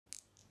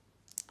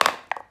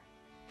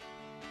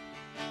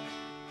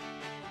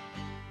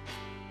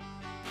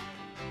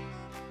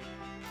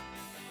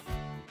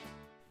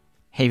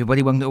Hey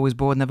everybody, welcome to Always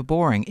Bored Never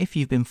Boring. If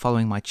you've been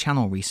following my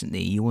channel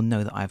recently, you will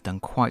know that I've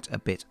done quite a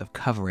bit of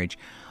coverage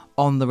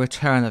on the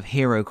return of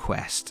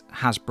HeroQuest.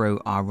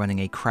 Hasbro are running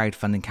a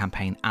crowdfunding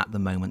campaign at the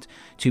moment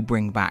to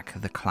bring back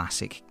the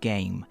classic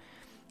game.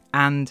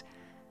 And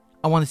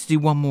I wanted to do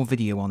one more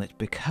video on it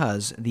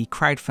because the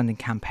crowdfunding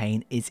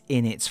campaign is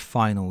in its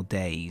final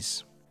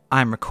days.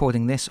 I'm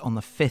recording this on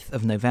the 5th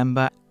of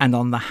November, and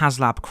on the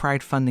HasLab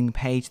crowdfunding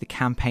page, the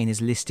campaign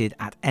is listed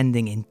at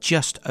ending in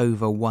just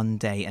over 1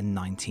 day and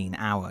 19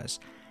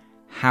 hours.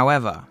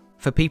 However,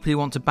 for people who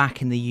want to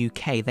back in the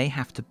UK, they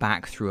have to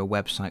back through a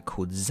website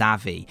called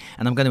Zavvi,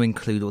 and I'm going to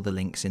include all the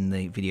links in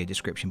the video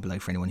description below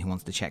for anyone who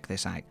wants to check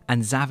this out.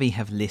 And Zavvi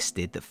have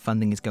listed that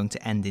funding is going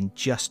to end in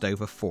just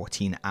over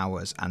 14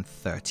 hours and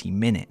 30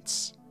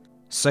 minutes.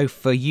 So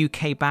for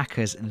UK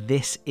backers,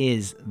 this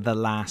is the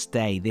last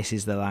day, this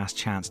is the last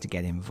chance to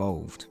get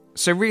involved.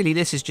 So really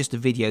this is just a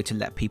video to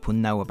let people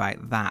know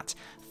about that.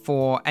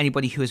 For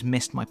anybody who has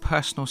missed my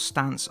personal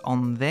stance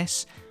on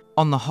this,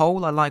 on the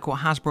whole I like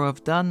what Hasbro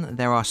have done.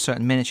 There are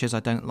certain miniatures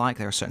I don't like,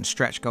 there are certain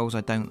stretch goals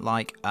I don't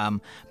like,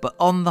 but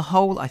on the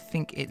whole I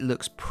think it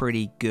looks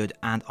pretty good,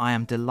 and I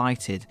am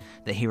delighted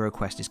that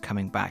HeroQuest is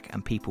coming back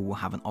and people will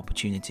have an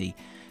opportunity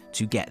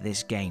to get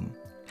this game.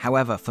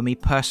 However, for me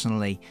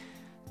personally,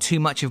 too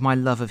much of my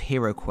love of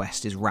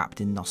HeroQuest is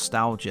wrapped in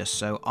nostalgia,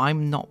 so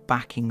I'm not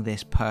backing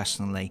this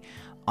personally.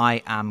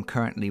 I am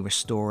currently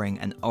restoring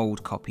an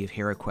old copy of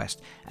HeroQuest,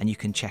 and you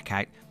can check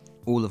out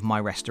all of my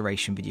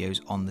restoration videos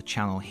on the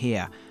channel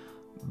here.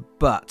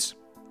 But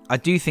I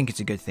do think it's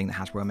a good thing that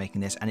Hasbro are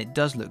making this, and it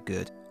does look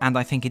good, and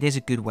I think it is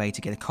a good way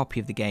to get a copy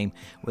of the game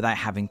without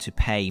having to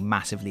pay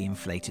massively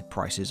inflated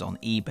prices on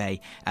eBay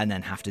and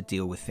then have to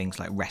deal with things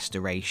like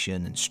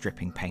restoration and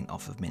stripping paint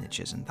off of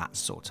miniatures and that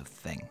sort of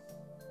thing.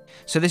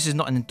 So this is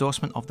not an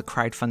endorsement of the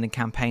crowdfunding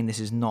campaign. This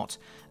is not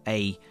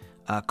a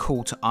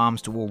call to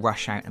arms to all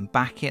rush out and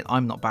back it.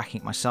 I'm not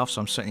backing it myself,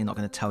 so I'm certainly not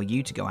going to tell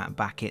you to go out and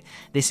back it.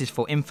 This is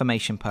for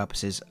information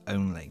purposes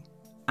only.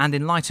 And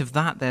in light of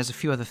that, there's a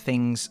few other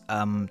things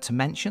to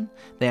mention.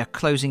 They are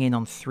closing in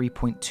on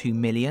 3.2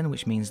 million,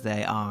 which means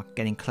they are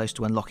getting close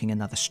to unlocking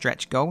another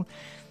stretch goal.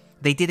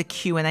 They did a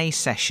Q&A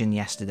session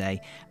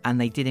yesterday, and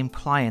they did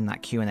imply in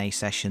that Q&A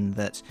session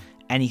that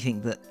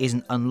anything that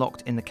isn't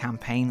unlocked in the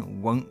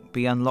campaign won't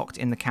be unlocked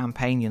in the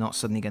campaign. You're not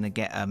suddenly going to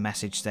get a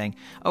message saying,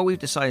 oh, we've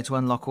decided to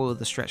unlock all of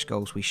the stretch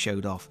goals we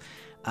showed off.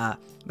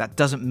 That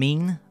doesn't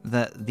mean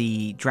that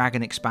the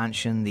Dragon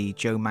expansion, the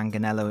Joe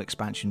Manganiello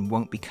expansion,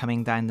 won't be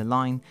coming down the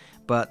line,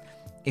 but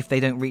if they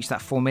don't reach that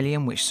 4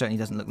 million, which certainly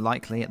doesn't look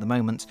likely at the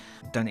moment,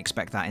 don't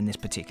expect that in this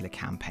particular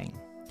campaign.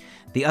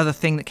 The other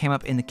thing that came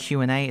up in the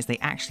Q&A is they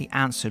actually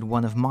answered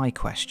one of my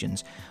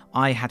questions.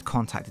 I had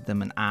contacted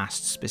them and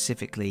asked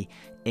specifically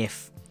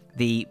if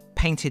the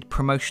painted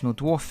promotional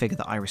dwarf figure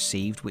that I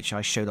received, which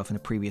I showed off in a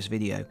previous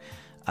video,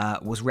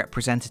 was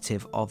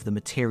representative of the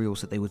materials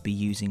that they would be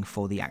using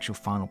for the actual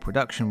final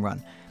production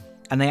run.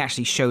 And they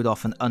actually showed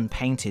off an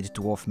unpainted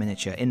dwarf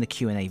miniature in the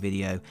Q&A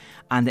video,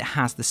 and it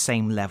has the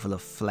same level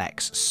of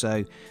flex.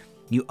 So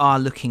you are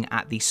looking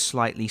at the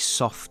slightly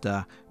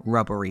softer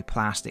rubbery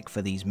plastic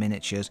for these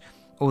miniatures,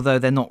 although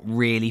they're not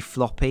really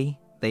floppy.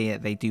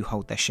 They do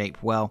hold their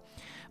shape well.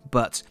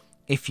 But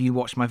if you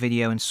watched my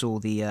video and saw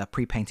the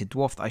pre-painted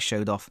dwarf that I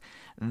showed off,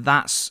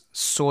 that's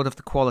sort of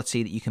the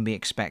quality that you can be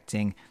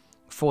expecting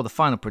for the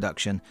final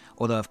production,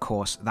 although of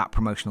course that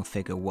promotional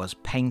figure was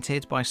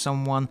painted by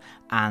someone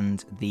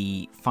and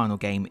the final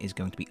game is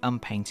going to be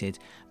unpainted,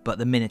 but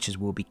the miniatures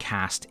will be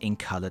cast in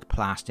coloured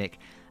plastic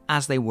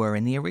as they were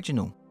in the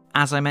original.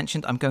 As I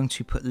mentioned, I'm going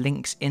to put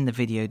links in the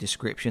video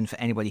description for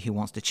anybody who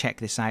wants to check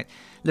this out,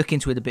 look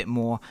into it a bit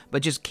more,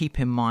 but just keep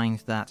in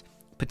mind that,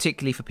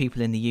 particularly for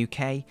people in the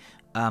UK,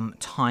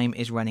 time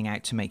is running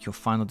out to make your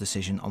final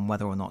decision on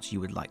whether or not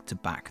you would like to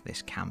back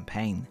this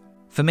campaign.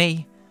 For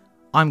me,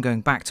 I'm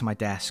going back to my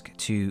desk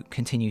to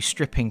continue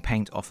stripping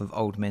paint off of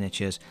old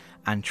miniatures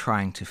and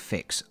trying to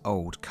fix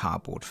old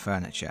cardboard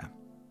furniture.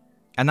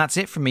 And that's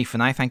it from me for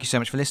now. Thank you so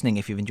much for listening.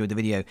 If you've enjoyed the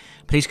video,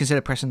 please consider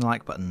pressing the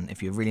like button.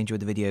 If you've really enjoyed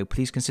the video,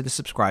 please consider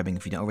subscribing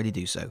if you don't already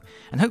do so.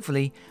 And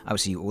hopefully, I will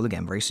see you all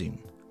again very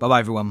soon. Bye-bye,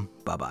 everyone.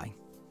 Bye-bye.